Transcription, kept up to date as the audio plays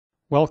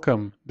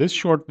Welcome. This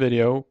short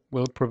video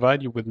will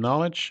provide you with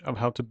knowledge of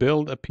how to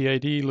build a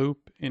PID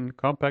loop in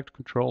Compact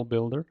Control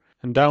Builder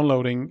and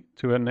downloading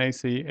to an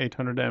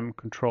AC800M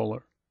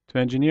controller. To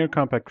engineer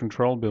Compact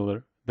Control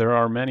Builder, there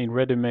are many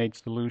ready-made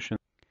solutions.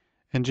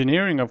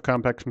 Engineering of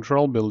Compact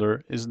Control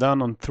Builder is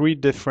done on 3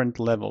 different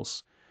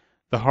levels.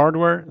 The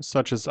hardware,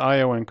 such as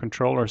I/O and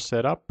controller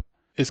setup,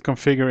 is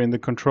configured in the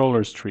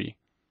controllers tree.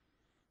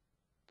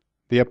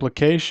 The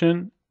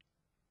application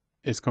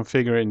is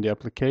configured in the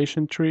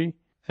application tree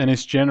and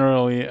is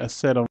generally a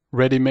set of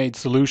ready-made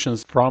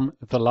solutions from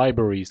the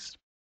libraries.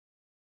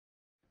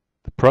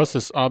 The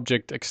Process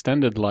Object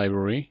Extended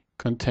library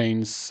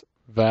contains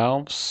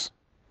valves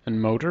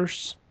and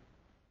motors.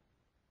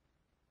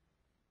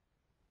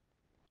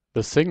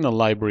 The Signal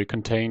library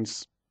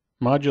contains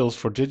modules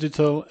for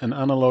digital and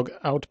analog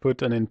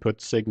output and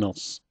input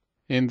signals.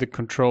 In the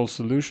Control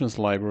Solutions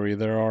library,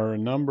 there are a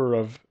number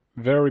of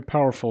very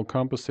powerful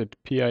composite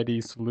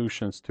PID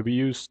solutions to be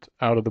used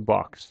out of the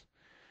box,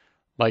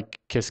 like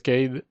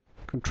cascade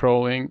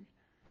controlling,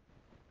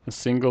 a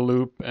single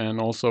loop,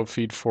 and also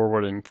feed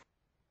forwarding.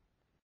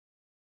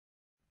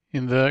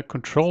 In the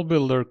Control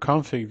Builder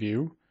config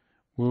view,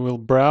 we will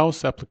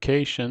browse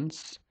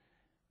applications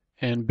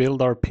and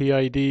build our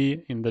PID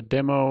in the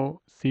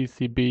demo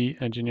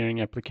CCB engineering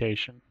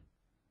application.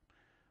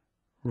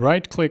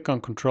 Right-click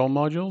on Control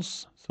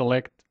Modules,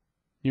 select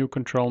New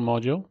Control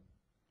Module.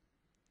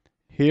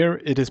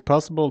 Here it is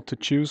possible to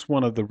choose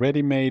one of the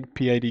ready-made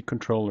PID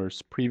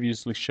controllers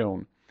previously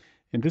shown.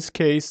 In this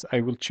case, I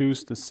will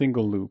choose the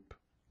single loop.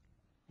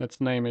 Let's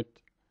name it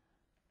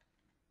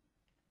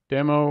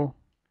Demo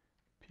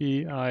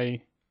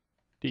PID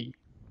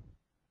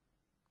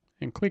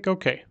and click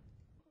OK.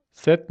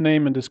 Set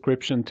name and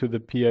description to the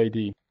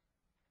PID.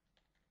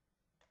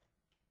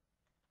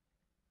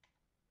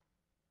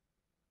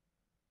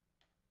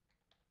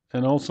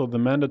 And also the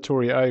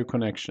mandatory I/O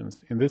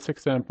connections. In this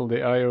example,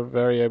 the I/O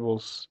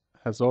variables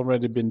has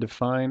already been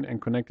defined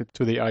and connected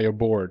to the I/O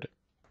board.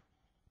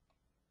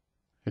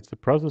 It's the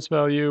process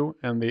value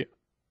and the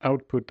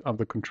output of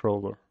the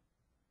controller.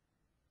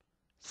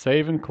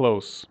 Save and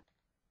close.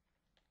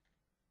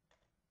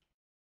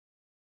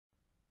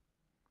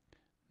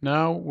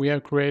 Now we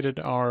have created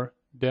our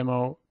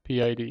demo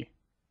PID.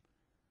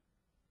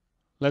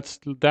 Let's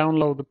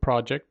download the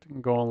project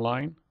and go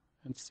online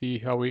and see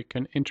how we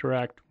can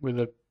interact with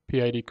the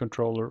PID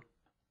controller.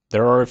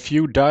 There are a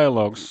few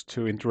dialogues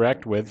to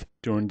interact with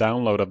during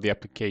download of the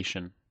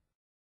application.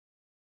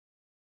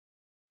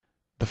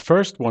 The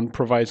first one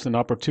provides an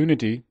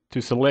opportunity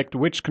to select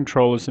which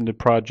controllers in the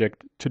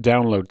project to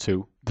download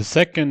to. The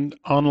second,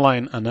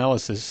 online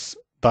analysis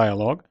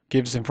dialog,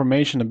 gives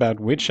information about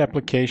which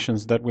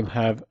applications that will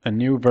have a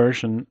new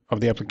version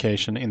of the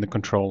application in the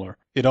controller.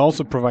 It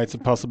also provides a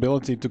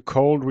possibility to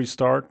cold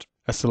restart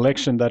a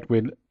selection that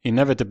will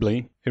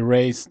inevitably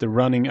erase the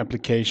running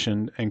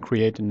application and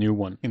create a new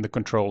one in the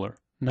controller.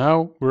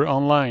 Now we're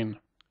online.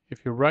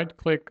 If you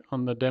right-click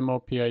on the demo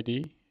PID,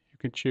 you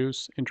can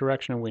choose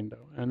Interaction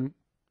Window, and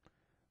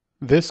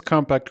this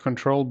Compact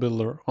Control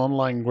Builder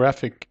online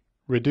graphic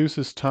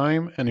reduces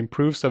time and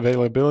improves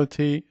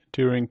availability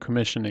during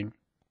commissioning.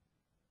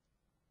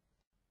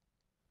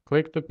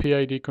 Click the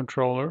PID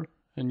controller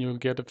and you'll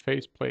get a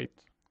faceplate.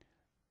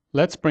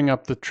 Let's bring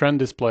up the trend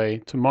display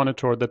to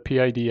monitor the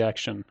PID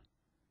action.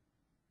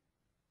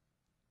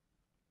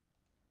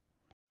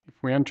 If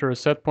we enter a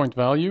set point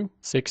value,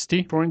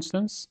 60 for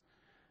instance,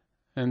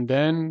 and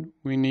then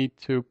we need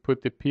to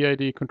put the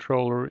PID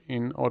controller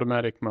in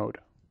automatic mode,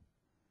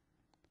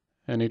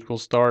 and it will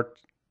start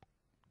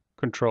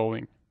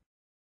controlling.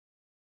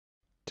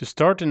 To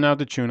start an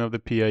auto-tune of the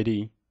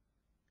PID,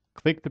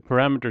 click the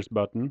Parameters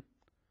button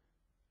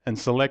and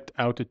select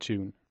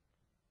Auto-tune.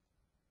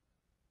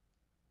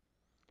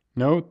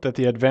 Note that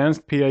the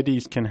advanced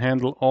PIDs can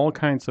handle all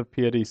kinds of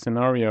PID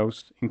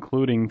scenarios,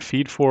 including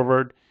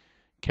feed-forward,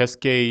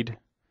 cascade,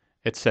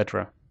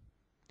 etc.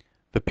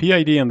 The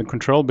PID and the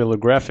Control Builder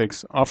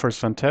graphics offers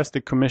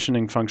fantastic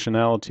commissioning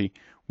functionality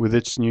with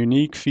its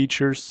unique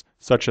features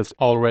such as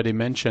already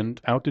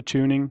mentioned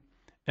auto-tuning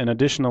and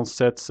additional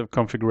sets of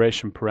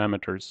configuration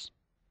parameters.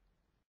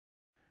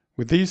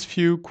 With these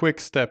few quick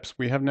steps,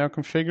 we have now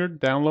configured,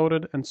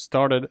 downloaded, and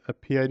started a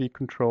PID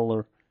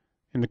controller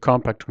in the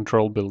Compact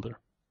Control Builder.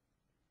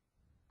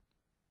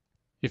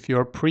 If you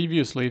are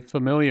previously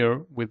familiar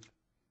with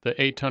the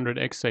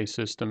 800XA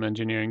system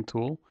engineering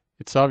tool,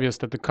 it's obvious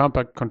that the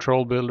Compact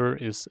Control Builder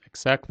is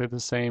exactly the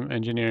same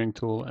engineering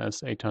tool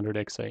as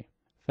 800XA.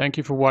 Thank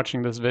you for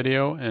watching this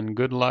video and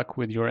good luck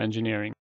with your engineering.